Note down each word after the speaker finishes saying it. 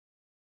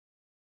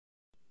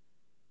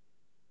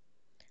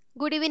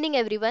Good evening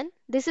everyone.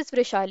 This is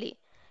Vrushali.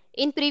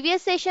 In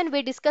previous session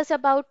we discussed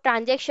about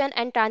transaction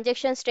and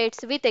transaction states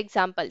with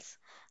examples.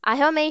 I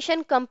have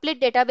mentioned complete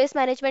database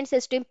management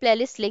system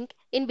playlist link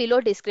in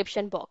below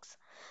description box.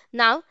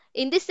 Now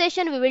in this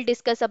session we will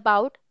discuss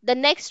about the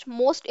next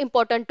most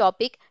important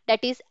topic,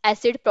 that is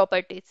acid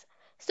properties.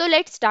 So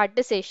let's start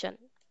the session.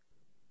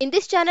 In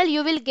this channel,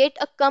 you will get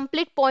a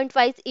complete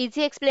point-wise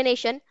easy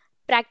explanation,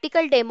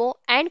 practical demo,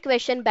 and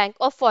question bank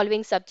of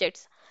following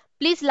subjects.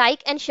 Please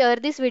like and share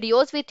these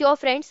videos with your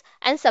friends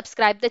and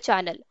subscribe the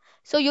channel,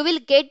 so you will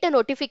get the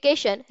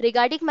notification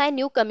regarding my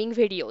new coming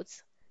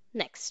videos.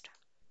 Next.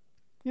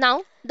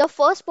 Now, the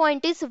first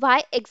point is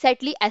why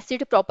exactly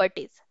acid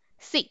properties.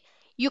 See,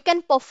 you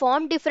can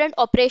perform different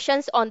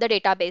operations on the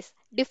database,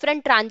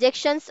 different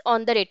transactions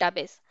on the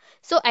database.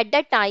 So at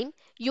that time,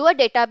 your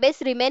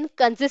database remain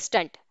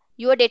consistent.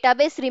 Your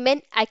database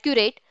remain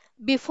accurate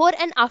before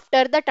and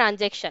after the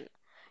transaction.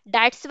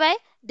 That's why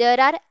there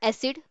are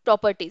acid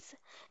properties.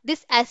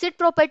 These acid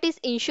properties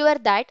ensure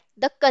that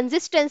the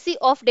consistency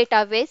of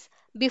database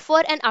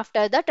before and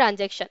after the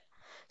transaction.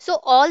 So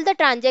all the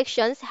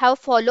transactions have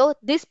follow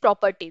these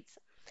properties.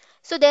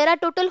 So there are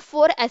total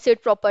four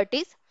acid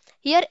properties.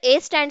 Here A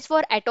stands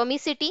for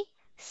atomicity,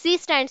 C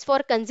stands for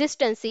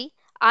consistency,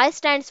 I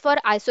stands for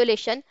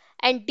isolation,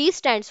 and D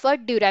stands for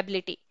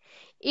durability.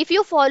 If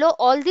you follow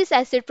all these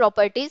acid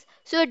properties,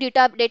 so your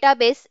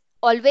database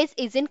always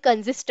is in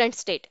consistent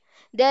state.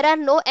 There are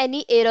no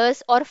any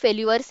errors or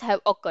failures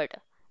have occurred,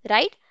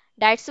 right?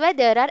 That's why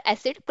there are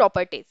acid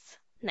properties.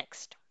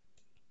 Next.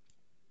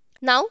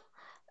 Now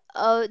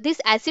these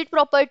acid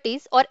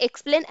properties or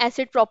explain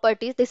acid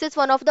properties, this is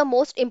one of the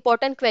most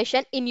important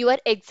question in your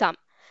exam.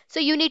 So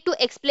you need to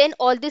explain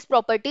all these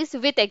properties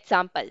with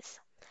examples.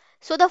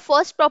 So the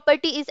first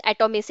property is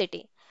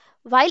atomicity.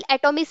 While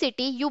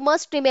atomicity, you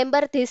must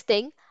remember this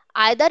thing: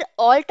 either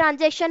all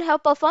transaction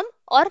have performed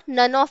or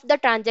none of the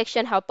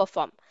transaction have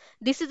performed.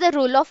 This is the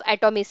rule of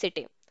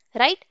atomicity,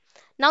 right?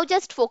 Now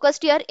just focus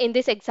here in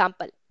this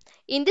example.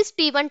 In this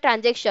T1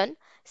 transaction,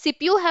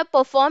 CPU have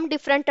performed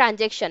different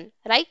transaction,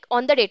 right,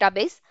 on the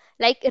database,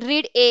 like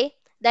read A,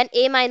 then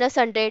A minus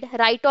 100,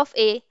 write of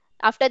A,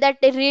 after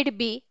that they read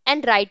B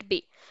and write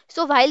B.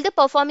 So while they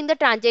performing the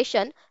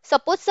transaction,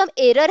 suppose some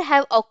error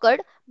have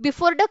occurred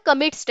before the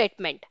commit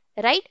statement,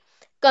 right?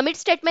 Commit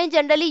statement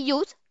generally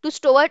used to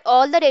store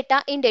all the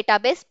data in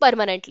database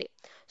permanently.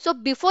 So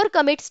before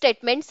commit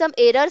statement, some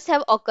errors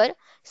have occurred.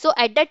 So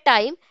at that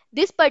time,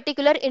 this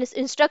particular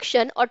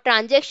instruction or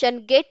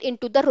transaction get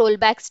into the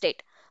rollback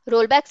state.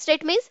 Rollback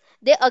state means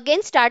they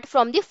again start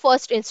from the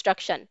first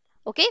instruction.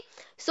 Okay.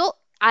 So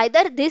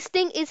either this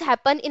thing is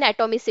happen in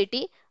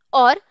atomicity,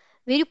 or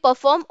we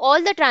perform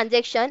all the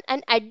transaction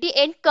and at the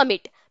end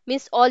commit,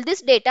 means all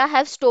this data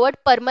have stored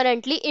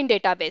permanently in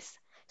database.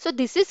 So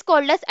this is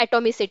called as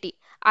atomicity.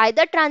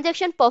 Either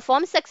transaction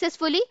performs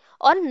successfully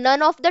or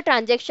none of the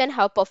transaction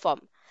have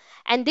performed.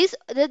 And this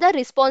is the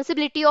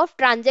responsibility of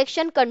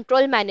transaction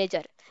control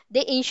manager.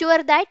 They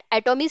ensure that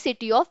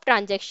atomicity of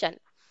transaction.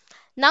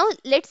 Now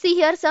let's see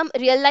here some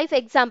real life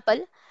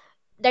example,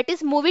 that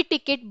is movie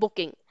ticket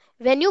booking.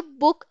 When you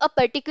book a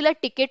particular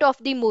ticket of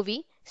the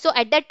movie, so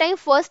at that time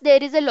first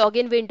there is a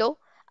login window.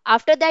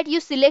 After that you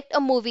select a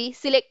movie,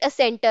 select a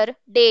center,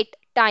 date,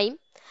 time,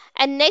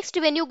 and next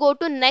when you go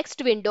to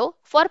next window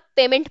for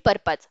payment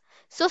purpose.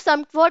 So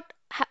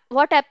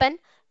what happen?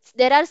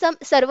 There are some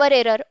server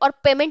error or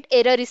payment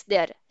error is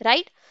there,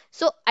 right?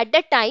 So at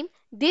that time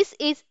this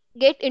is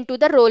get into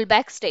the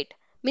rollback state.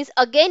 Means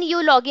again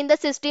you log in the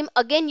system,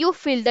 again you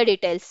fill the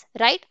details,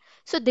 right?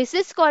 So this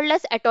is called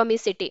as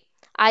atomicity.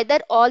 Either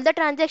all the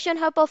transaction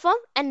have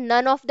performed and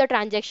none of the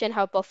transaction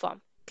have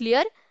performed.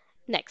 Clear?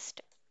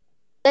 Next.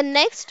 The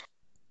next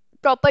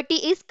property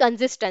is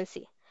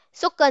consistency.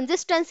 So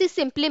consistency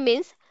simply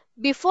means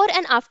before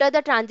and after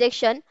the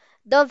transaction,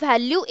 the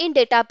value in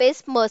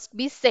database must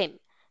be same.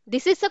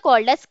 This is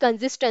called as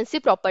consistency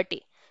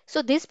property.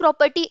 So this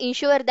property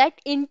ensure that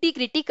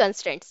integrity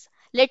constraints.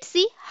 Let's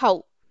see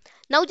how.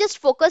 Now just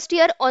focused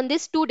here on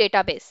these two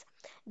database.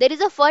 There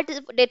is a first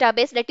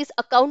database, that is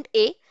account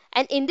A,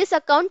 and in this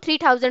account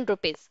 3000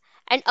 rupees,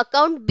 and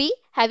account B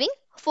having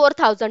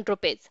 4000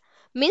 rupees.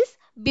 Means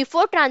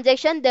before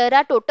transaction there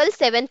are total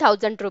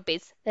 7000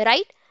 rupees,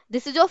 right?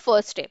 This is your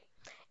first step.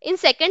 In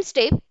second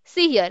step,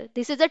 see here,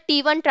 this is a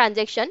T1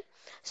 transaction.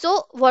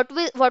 So what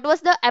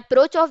was the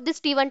approach of this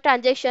T1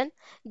 transaction?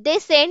 They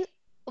send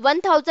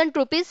 1000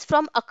 rupees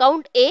from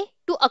account A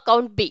to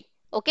account B.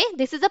 Okay,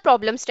 this is a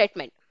problem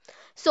statement.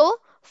 So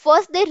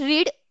first they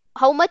read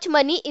how much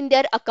money in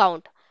their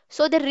account.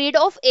 So they read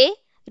of A.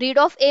 Read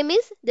of A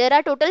means there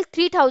are total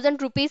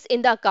 3000 rupees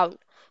in the account.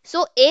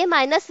 So A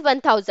minus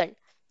 1000.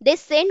 They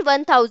send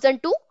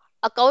 1000 to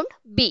account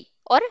B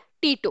or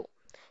T2.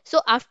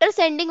 So after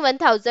sending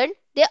 1000,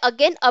 they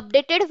again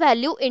updated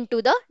value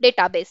into the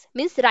database,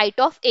 means write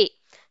of A.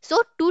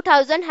 So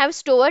 2000 have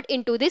stored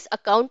into this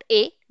account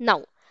A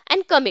now,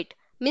 and commit,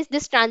 means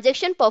this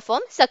transaction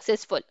performed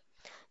successful.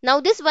 Now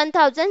this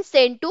 1000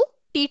 sent to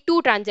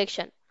T2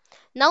 transaction.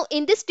 Now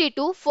in this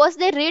T2, first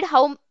they read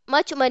how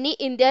much money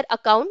in their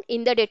account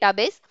in the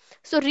database.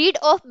 So read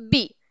of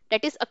B,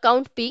 that is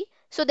account B.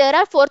 So there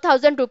are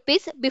 4,000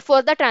 rupees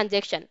before the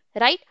transaction,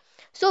 right?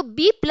 So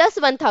B plus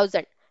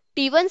 1,000.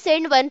 T1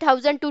 send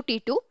 1,000 to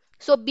T2.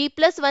 So B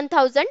plus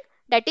 1,000,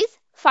 that is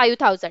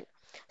 5,000.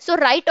 So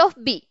write of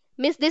B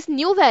means this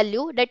new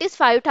value, that is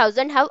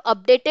 5,000, have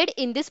updated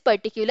in this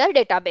particular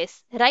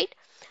database, right?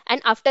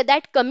 And after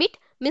that commit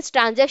means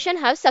transaction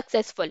have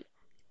successful.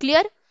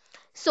 Clear?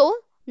 So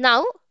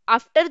now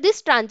after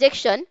this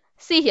transaction,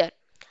 see here,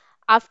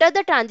 after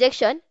the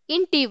transaction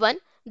in T1,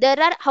 there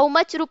are how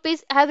much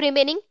rupees have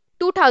remaining?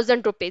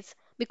 2,000 rupees,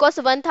 because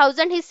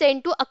 1,000 is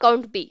sent to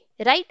account B,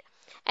 right?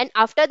 And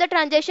after the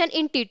transaction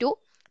in T2,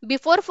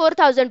 before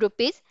 4,000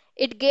 rupees,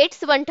 it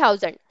gets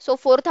 1,000. So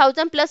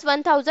 4,000 plus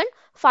 1,000,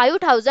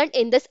 5,000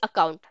 in this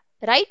account,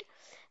 right?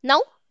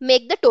 Now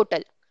make the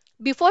total.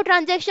 Before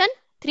transaction,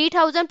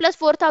 3,000 plus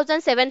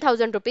 4,000,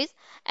 7,000 rupees.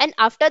 And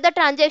after the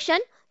transaction,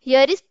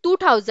 here is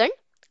 2,000,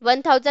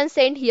 1,000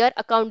 sent here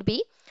account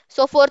B.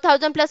 So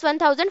 4,000 plus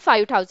 1,000,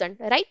 5,000,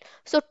 right?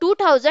 So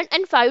 2,000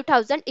 and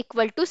 5,000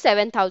 equal to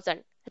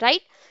 7,000,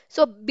 right?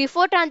 So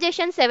before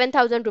transaction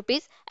 7,000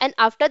 rupees and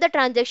after the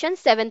transaction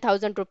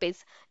 7,000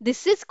 rupees.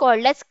 This is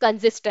called as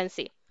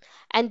consistency.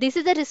 And this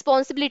is the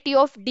responsibility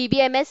of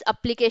DBMS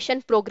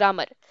application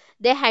programmer.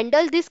 They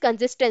handle this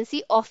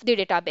consistency of the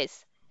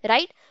database,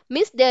 right?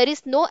 Means there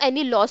is no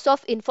any loss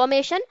of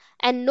information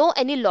and no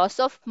any loss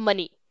of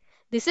money.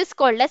 This is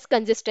called as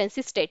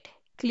consistency state.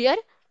 Clear?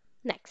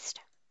 Next.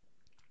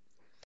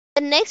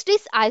 The next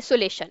is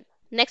isolation.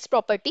 Next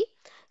property.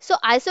 So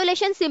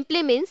isolation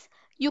simply means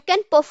you can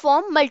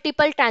perform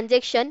multiple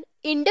transactions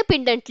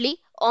independently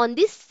on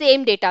the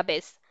same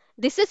database.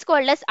 This is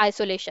called as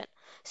isolation.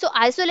 So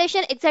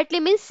isolation exactly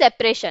means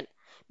separation.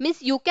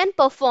 Means you can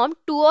perform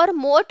two or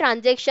more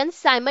transactions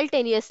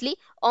simultaneously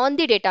on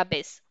the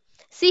database.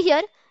 See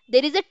here,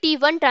 there is a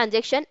T1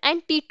 transaction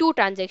and T2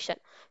 transaction.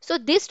 So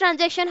this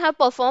transaction have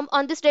performed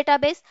on this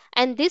database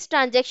and this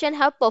transaction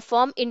have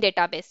performed in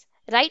database,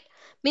 right?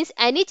 Means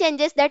any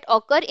changes that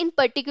occur in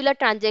particular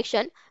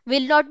transaction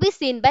will not be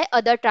seen by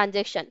other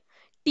transaction.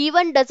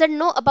 T1 doesn't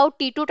know about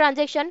T2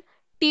 transaction,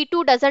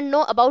 T2 doesn't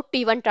know about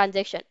T1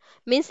 transaction.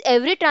 Means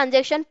every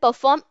transaction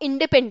perform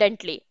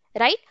independently,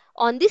 right?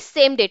 On the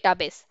same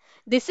database.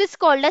 This is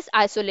called as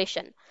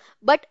isolation.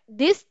 But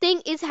this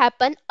thing is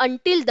happen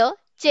until the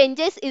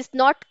changes is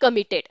not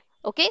committed.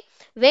 Okay?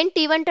 When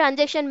T1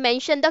 transaction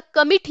mention the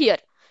commit here,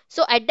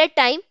 so at that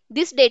time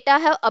this data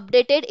have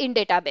updated in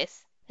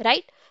database,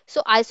 right?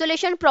 So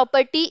isolation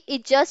property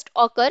is just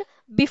occur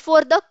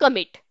before the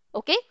commit.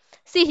 Okay.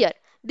 See here,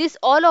 this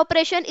all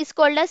operation is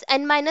called as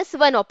n minus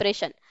 1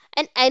 operation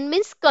and n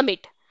means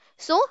commit.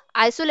 So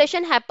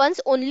isolation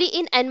happens only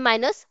in n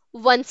minus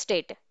 1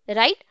 state,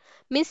 right?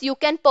 Means you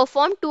can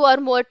perform two or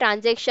more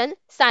transactions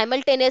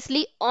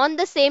simultaneously on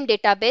the same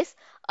database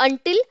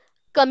until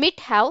commit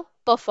have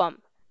performed.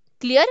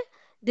 Clear?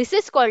 This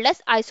is called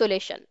as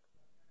isolation.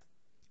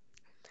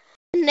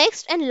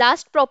 Next and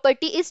last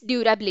property is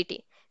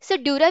durability. So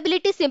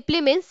durability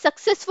simply means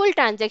successful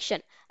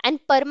transaction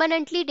and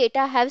permanently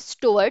data have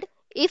stored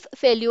if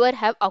failure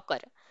have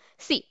occurred.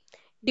 See,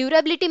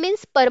 durability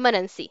means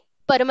permanency,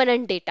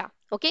 permanent data.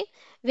 Okay,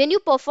 when you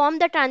perform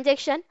the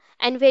transaction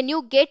and when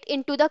you get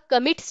into the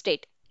commit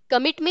state,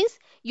 commit means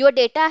your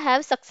data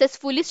have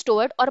successfully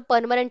stored or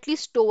permanently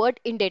stored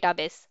in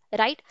database,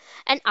 right?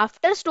 And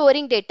after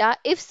storing data,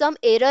 if some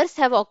errors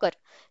have occurred,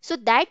 so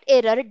that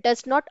error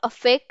does not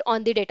affect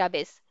on the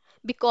database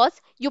because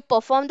you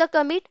perform the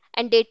commit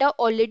and data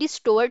already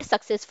stored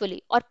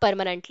successfully or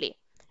permanently,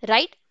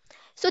 right?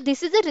 So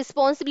this is the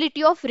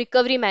responsibility of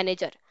recovery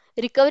manager.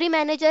 Recovery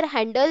manager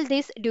handle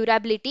this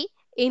durability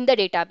in the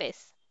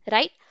database,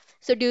 right?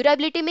 So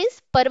durability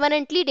means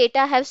permanently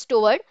data have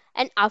stored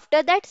and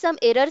after that some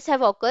errors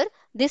have occurred.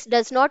 This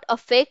does not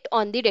affect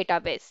on the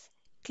database.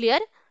 Clear?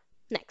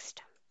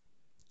 Next.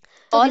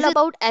 So all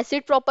about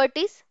acid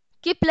properties.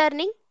 Keep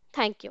learning.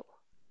 Thank you.